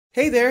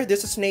Hey there,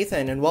 this is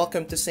Nathan and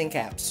welcome to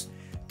SyncApps.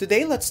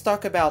 Today let's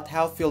talk about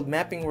how field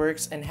mapping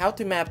works and how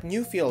to map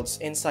new fields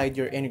inside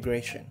your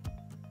integration.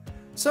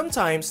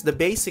 Sometimes the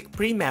basic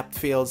pre-mapped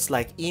fields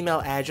like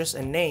email address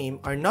and name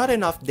are not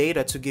enough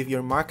data to give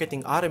your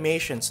marketing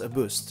automations a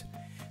boost.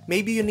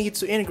 Maybe you need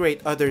to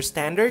integrate other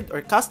standard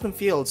or custom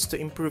fields to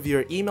improve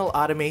your email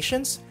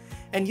automations,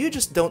 and you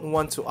just don't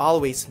want to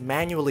always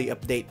manually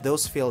update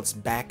those fields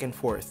back and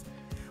forth.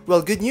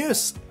 Well, good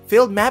news!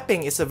 Field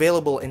mapping is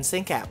available in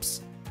SyncApps.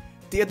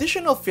 The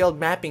additional field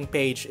mapping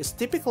page is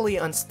typically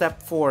on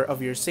step 4 of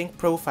your Sync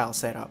profile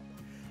setup.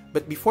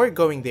 But before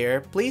going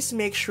there, please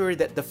make sure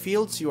that the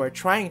fields you are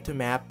trying to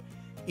map,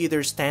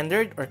 either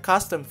standard or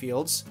custom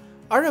fields,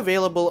 are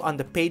available on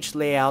the page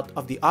layout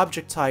of the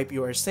object type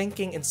you are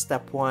syncing in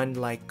step 1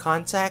 like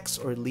contacts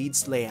or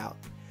leads layout.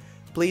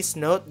 Please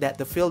note that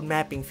the field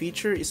mapping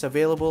feature is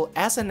available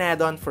as an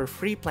add-on for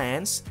free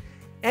plans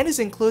and is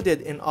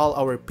included in all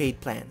our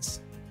paid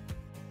plans.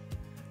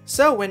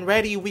 So when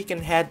ready, we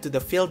can head to the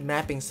field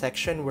mapping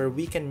section where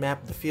we can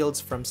map the fields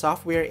from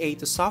software A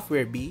to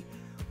software B,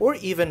 or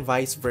even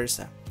vice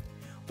versa.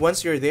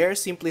 Once you're there,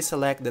 simply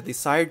select the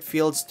desired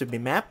fields to be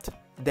mapped,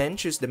 then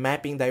choose the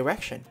mapping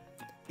direction.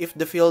 If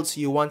the fields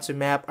you want to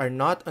map are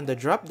not on the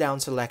drop-down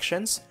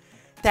selections,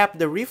 tap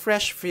the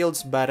Refresh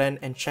Fields button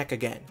and check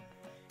again.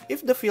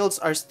 If the fields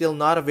are still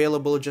not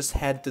available, just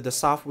head to the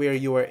software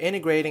you are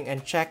integrating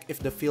and check if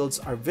the fields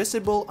are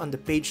visible on the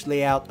page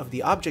layout of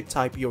the object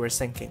type you are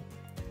syncing.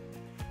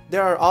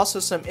 There are also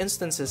some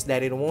instances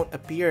that it won't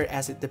appear,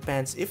 as it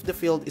depends if the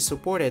field is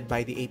supported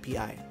by the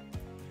API.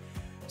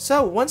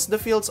 So once the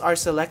fields are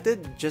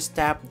selected, just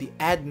tap the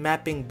Add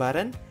Mapping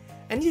button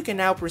and you can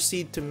now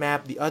proceed to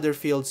map the other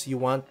fields you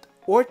want,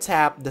 or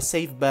tap the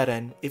Save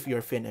button if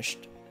you're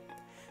finished.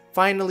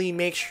 Finally,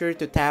 make sure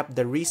to tap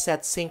the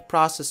Reset Sync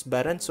Process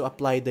button to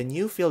apply the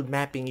new field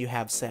mapping you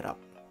have set up.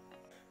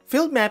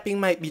 Field mapping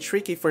might be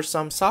tricky for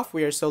some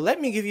software, so let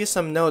me give you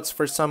some notes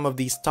for some of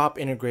these top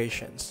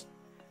integrations.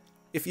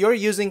 If you're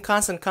using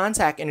Constant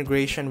Contact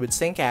integration with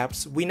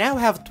SyncApps, we now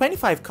have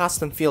 25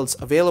 custom fields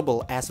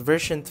available as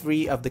version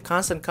 3 of the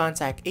Constant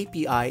Contact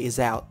API is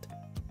out.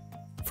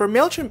 For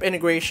MailChimp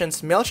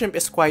integrations, MailChimp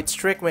is quite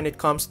strict when it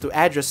comes to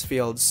address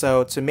fields,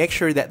 so to make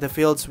sure that the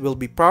fields will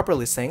be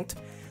properly synced,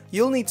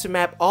 you'll need to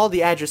map all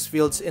the address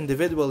fields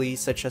individually,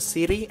 such as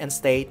city and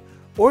state,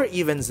 or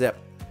even zip.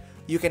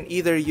 You can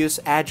either use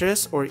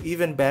address or,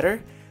 even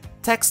better,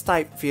 text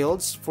type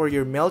fields for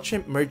your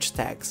MailChimp merge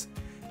tags.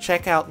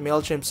 Check out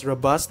MailChimp's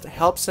robust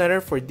Help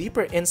Center for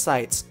deeper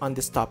insights on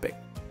this topic.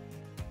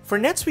 For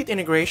NetSuite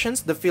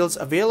integrations, the fields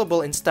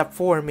available in Step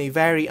 4 may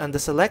vary on the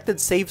selected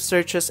Save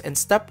Searches in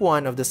Step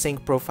 1 of the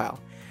Sync profile.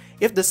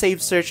 If the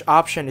Save Search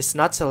option is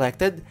not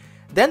selected,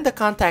 then the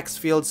Contacts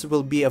fields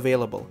will be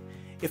available.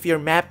 If you're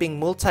mapping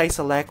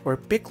multi-select or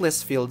pick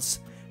list fields,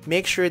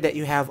 make sure that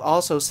you have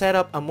also set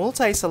up a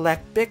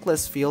multi-select pick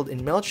list field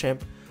in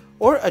MailChimp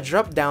or a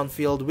drop-down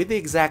field with the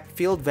exact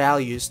field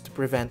values to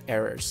prevent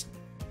errors.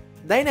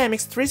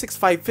 Dynamics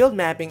 365 field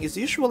mapping is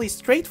usually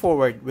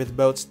straightforward with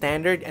both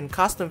standard and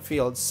custom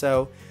fields,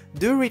 so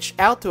do reach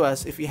out to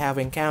us if you have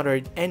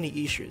encountered any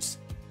issues.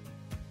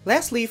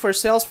 Lastly, for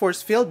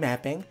Salesforce field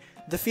mapping,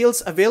 the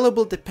fields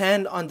available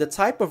depend on the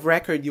type of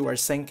record you are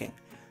syncing.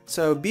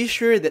 So be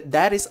sure that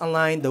that is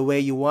aligned the way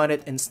you want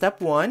it in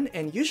Step 1,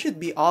 and you should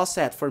be all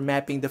set for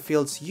mapping the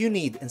fields you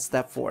need in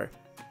Step 4.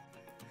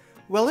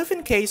 Well, if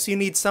in case you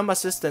need some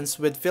assistance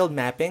with field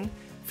mapping,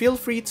 feel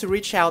free to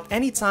reach out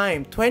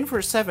anytime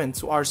 24/7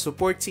 to our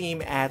support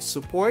team at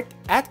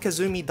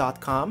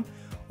support@cazoomi.com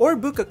or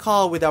book a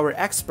call with our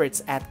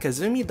experts at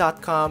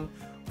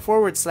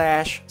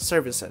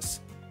cazoomi.com/services.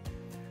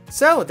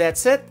 So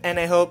that's it, and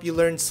I hope you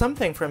learned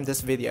something from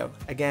this video.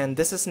 Again,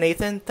 this is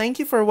Nathan. Thank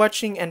you for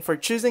watching and for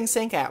choosing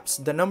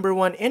SyncApps, the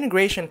 #1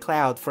 integration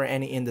cloud for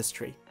any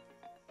industry.